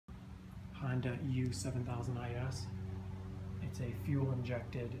Honda EU7000is. It's a fuel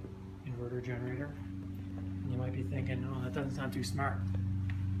injected inverter generator. And you might be thinking, oh, that doesn't sound too smart.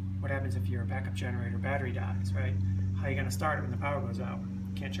 What happens if your backup generator battery dies, right? How are you going to start it when the power goes out?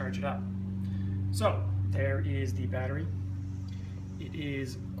 You can't charge it up. So there is the battery. It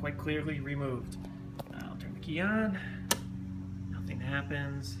is quite clearly removed. I'll turn the key on. Nothing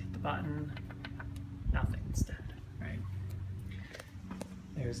happens. Hit the button. Nothing instead, right?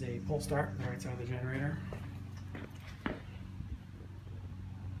 There's a pull start on the right side of the generator.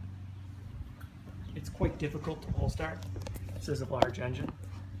 It's quite difficult to pull start. This is a large engine.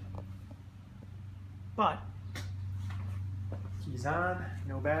 But keys on,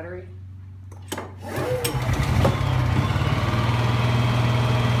 no battery.